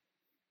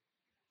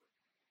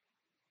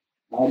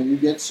 How do you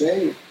get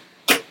saved?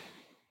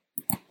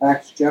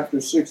 Acts chapter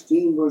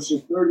 16,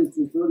 verses 30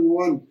 through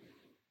 31.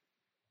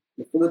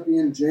 The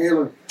Philippian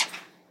jailer.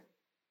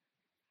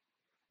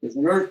 There's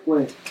an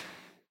earthquake.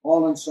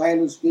 Paul and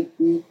Silas get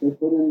beat. They're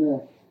put in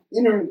the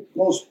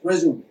innermost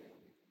prison.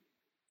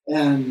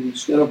 And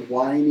instead of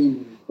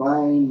whining and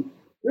crying,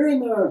 they're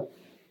in there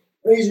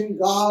praising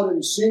God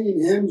and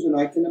singing hymns. And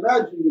I can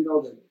imagine,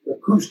 that the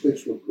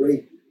acoustics were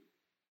great.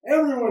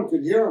 Everyone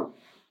could hear them,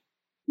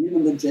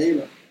 even the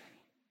jailer.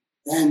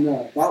 And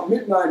about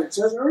midnight, it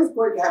says an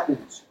earthquake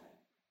happens.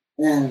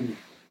 And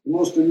the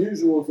most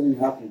unusual thing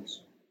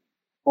happens.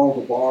 All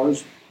the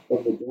bars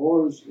of the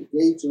doors, the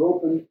gates are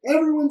open.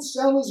 Everyone's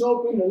cell is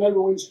open and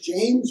everyone's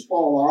chains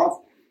fall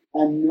off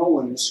and no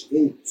one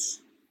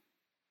escapes.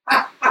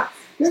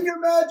 Can you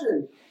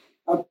imagine?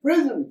 A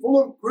prison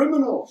full of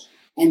criminals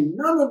and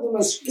none of them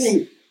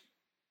escape.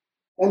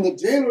 And the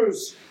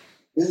jailer's,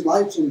 his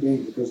life's in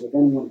danger because if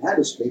anyone had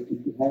escaped,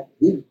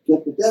 he'd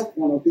get the death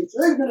penalty.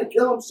 So he's going to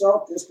kill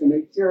himself just to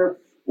make sure.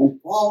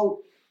 And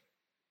Paul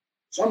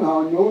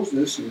somehow knows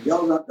this and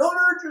yells out, "Don't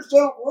hurt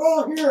yourself, we're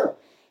all here."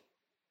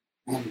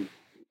 And he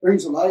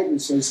brings a light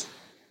and says,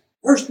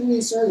 first thing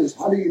he says is,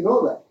 "How do you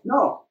know that?"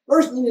 No.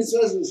 First thing he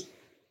says is,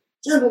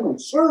 "Gentlemen,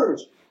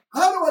 sirs,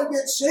 how do I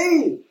get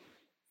saved?"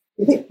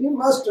 You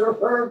must have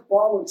heard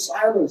Paul and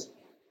Silas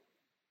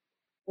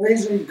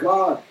praising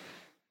God.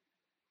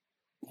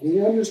 And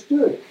he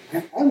understood,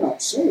 I'm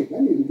not saved. I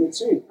need to get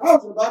saved. I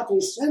was about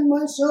to send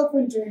myself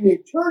into an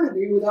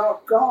eternity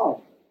without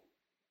God.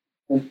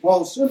 And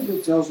Paul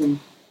simply tells him,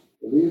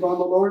 believe on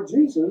the Lord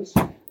Jesus,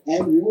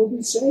 and you will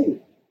be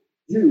saved.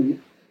 You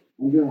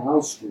and your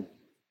household.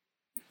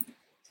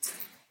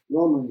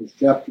 Romans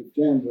chapter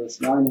 10, verse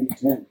 9 and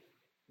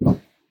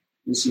 10.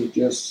 This is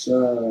just,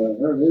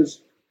 there it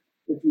is.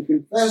 If you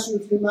confess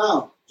with your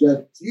mouth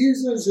that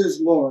Jesus is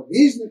Lord,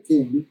 He's the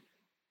King,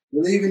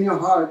 believe in your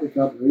heart that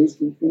God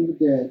raised Him from the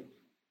dead,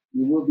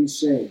 you will be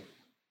saved.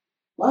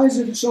 Why is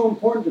it so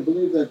important to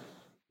believe that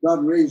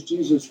God raised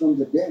Jesus from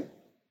the dead?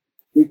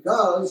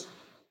 Because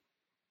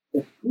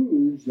it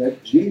proves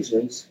that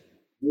Jesus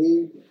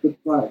paid the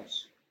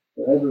price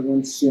for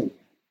everyone's sin.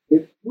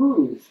 It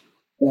proves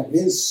that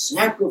His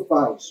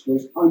sacrifice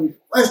was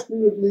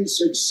unquestionably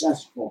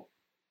successful,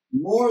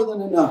 more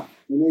than enough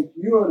to make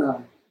you and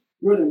I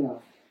good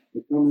enough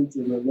to come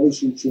into a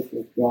relationship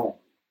with God.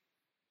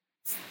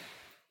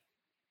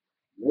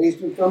 Raised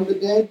Him from the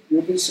dead,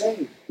 you'll be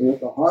saved. For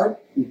with the heart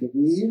you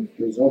believe,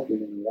 resulting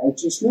in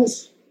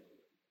righteousness,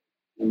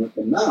 and with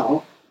the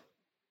mouth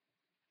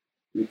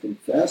you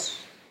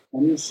confess,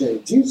 and you're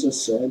saved.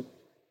 Jesus said,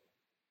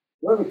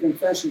 whoever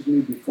confesses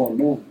me before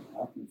men,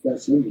 I'll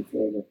confess him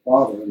before the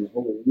Father and the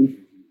Holy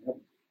Angels in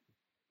heaven.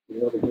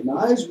 Whoever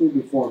denies me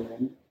before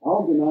men,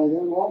 I'll deny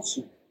them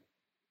also.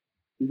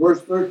 In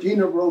verse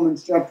 13 of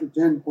Romans chapter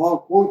 10, Paul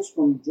quotes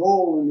from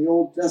Joel in the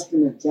Old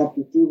Testament,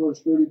 chapter 2,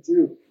 verse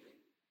 32.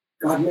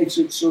 God makes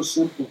it so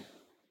simple.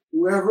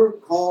 Whoever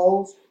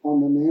calls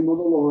on the name of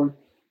the Lord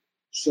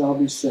shall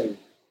be saved.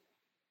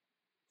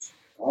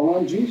 Call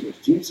on Jesus.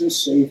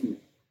 Jesus saved me.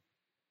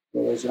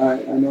 Because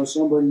I know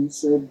somebody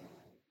said,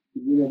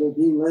 they're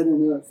being led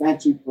into a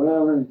fancy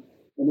prayer, and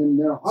in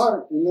their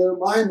heart, in their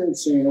mind, they're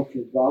saying,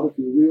 okay, God, if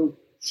you're real,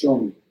 show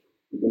me.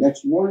 And the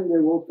next morning they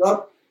woke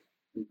up,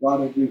 and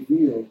God had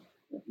revealed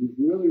that He's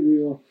really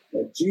real,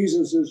 that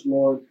Jesus is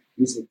Lord,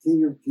 He's the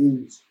King of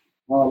Kings.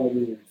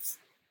 Hallelujah.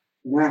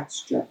 In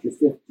Acts chapter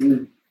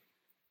 15,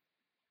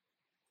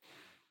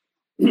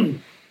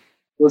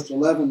 verse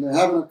 11, they're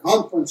having a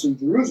conference in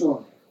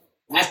Jerusalem,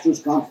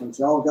 pastor's conference.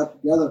 They all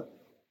got together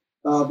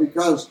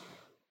because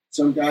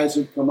some guys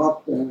had come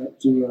up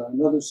to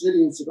another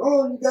city and said,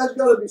 oh, you guys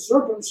got to be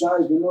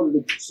circumcised in order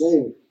to be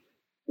saved.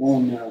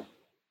 And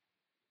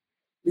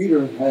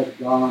Peter had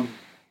gone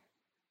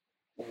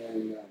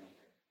and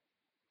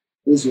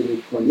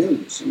visited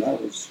Cornelius, and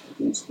that was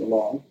against the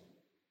law.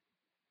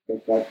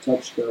 But God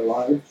touched their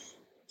lives,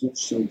 touched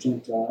some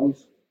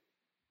Gentiles.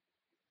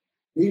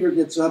 Peter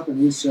gets up and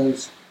he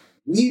says,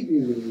 we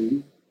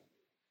believe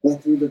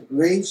that through the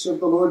grace of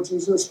the Lord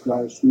Jesus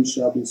Christ we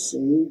shall be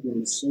saved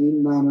in the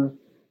same manner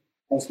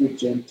as the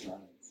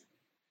Gentiles.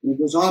 And he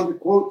goes on to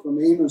quote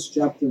from Amos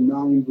chapter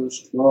 9,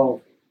 verse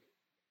 12.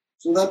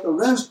 So that the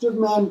rest of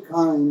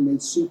mankind may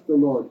seek the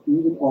Lord,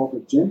 even all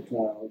the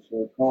Gentiles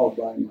who are called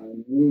by my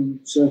name,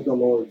 said the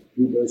Lord,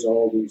 who does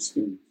all these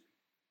things.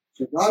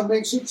 So God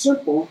makes it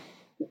simple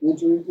to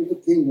enter into the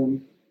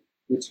kingdom.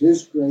 It's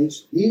His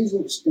grace. He's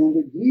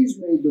extended. He's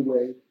made the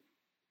way.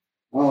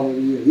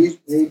 Hallelujah. He's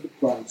paid the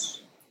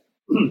price.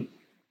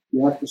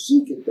 You have to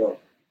seek it, though.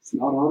 It's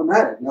not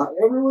automatic. Now,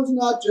 everyone's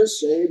not just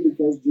saved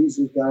because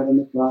Jesus died on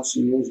the cross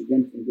and rose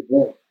again from the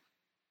dead.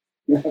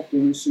 You have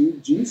to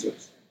receive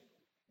Jesus.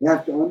 You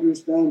have to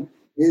understand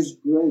His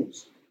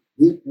grace.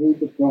 He paid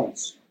the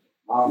price.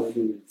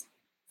 Hallelujah.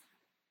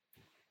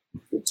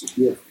 It's a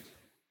gift.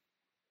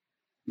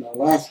 Our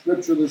last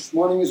scripture this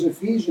morning is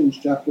Ephesians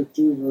chapter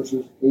 2,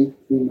 verses 8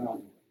 through 9.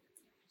 It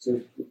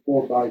says,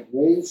 for by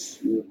grace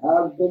you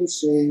have been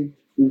saved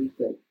through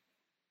faith.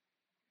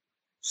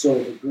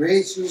 So the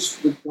grace is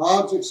that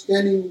God's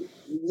extending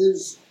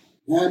His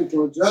hand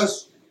towards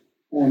us,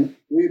 and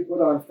we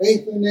put our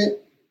faith in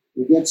it,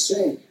 we get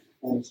saved.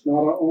 And it's not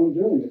our own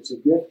doing. It's a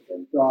gift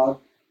from God,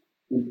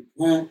 and you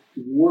can't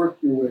work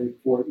your way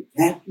for it. You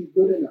can't be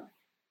good enough.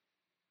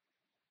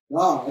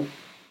 God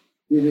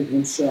did it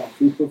Himself.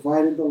 He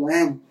provided the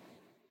lamb.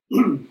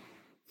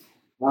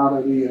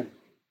 Hallelujah.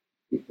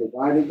 He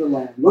provided the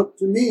lamb. Look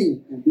to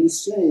me and be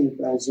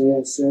saved,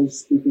 Isaiah says,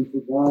 speaking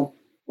for God.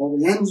 All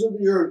the ends of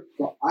the earth,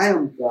 for I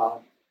am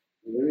God,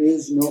 and there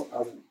is no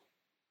other.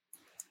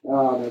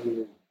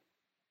 Hallelujah.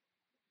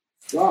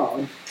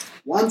 God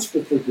wants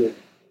to forgive,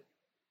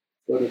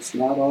 but it's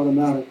not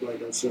automatic,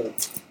 like I said.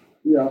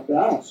 You have to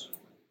ask.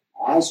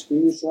 Ask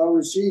and you shall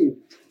receive.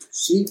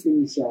 Seek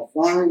and you shall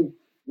find.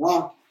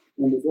 Knock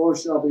and the door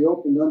shall be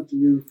opened unto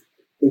you.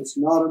 It's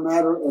not a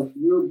matter of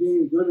you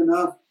being good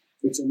enough.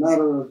 It's a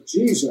matter of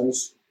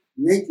Jesus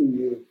making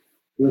you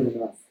good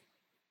enough.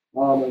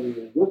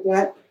 Hallelujah. With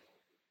that,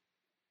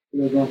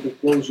 we're going to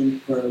close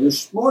in prayer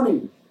this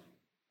morning,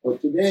 or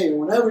today, or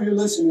whenever you're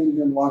listening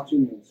and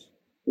watching this.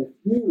 If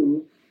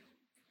you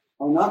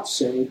are not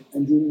saved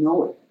and you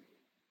know it,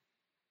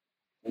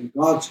 and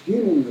God's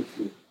dealing with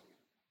you,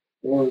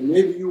 or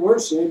maybe you were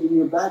saved and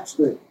you're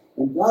backslid,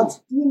 and God's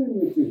dealing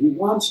with you. He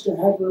wants to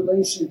have a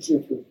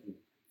relationship with you.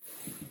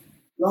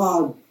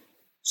 God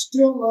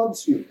still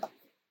loves you,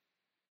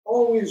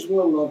 always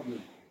will love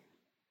you.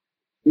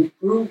 He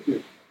proved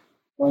it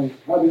by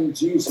having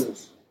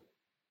Jesus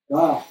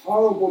die a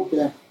horrible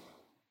death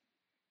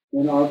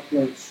in our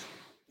place,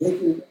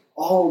 taking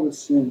all the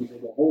sins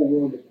of the whole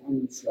world upon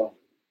himself.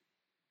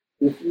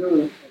 If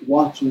you're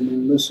watching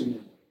and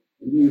listening,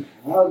 and you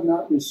have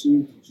not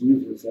received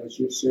Jesus as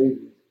your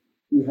Savior,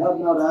 you have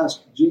not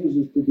asked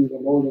Jesus to be the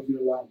Lord of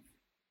your life.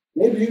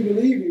 Maybe you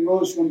believe he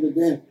rose from the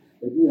dead,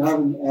 but you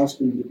haven't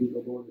asked him to be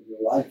the Lord of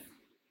your life.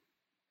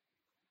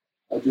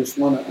 I just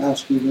want to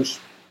ask you this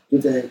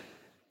today.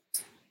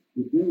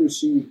 If you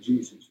receive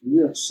Jesus, will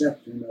you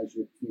accept him as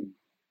your King?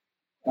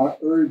 I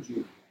urge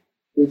you,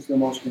 it's the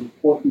most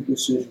important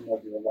decision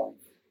of your life,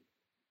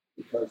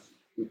 because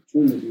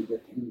eternity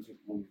depends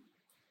upon it.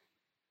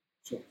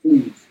 So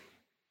please,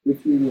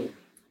 if you will,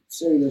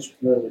 say this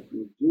prayer with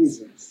me.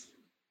 Jesus,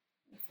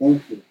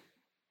 thank you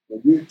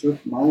that you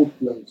took my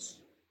place,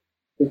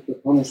 took the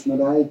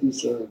punishment I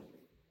deserved,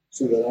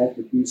 so that I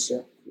could be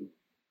set free.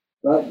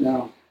 Right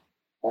now,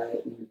 I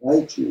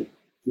invite you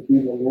to be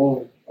the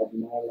Lord of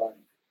my life,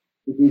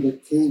 to be the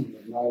King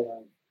of my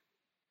life.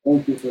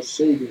 Thank you for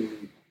saving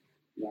me,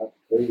 and I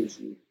praise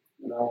you.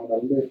 And I want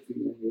to live for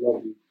you and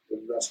love you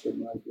the rest of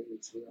my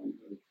days here on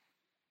earth.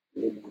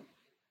 Amen.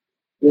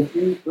 If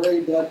you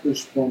prayed that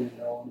this morning,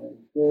 I want to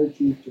encourage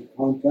you to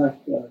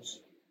contact us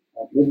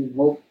at Living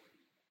Hope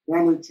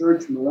Family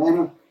Church,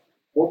 Marana.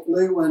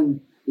 Hopefully,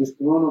 when this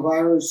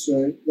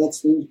coronavirus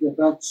lets things get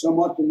back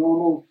somewhat to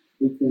normal,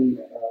 we can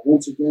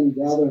once again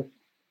gather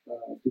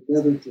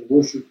together to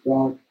worship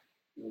God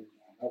and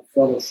have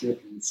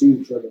fellowship and see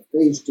each other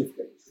face to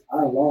face.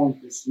 I long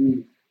to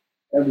see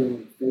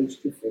everyone face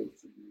to face.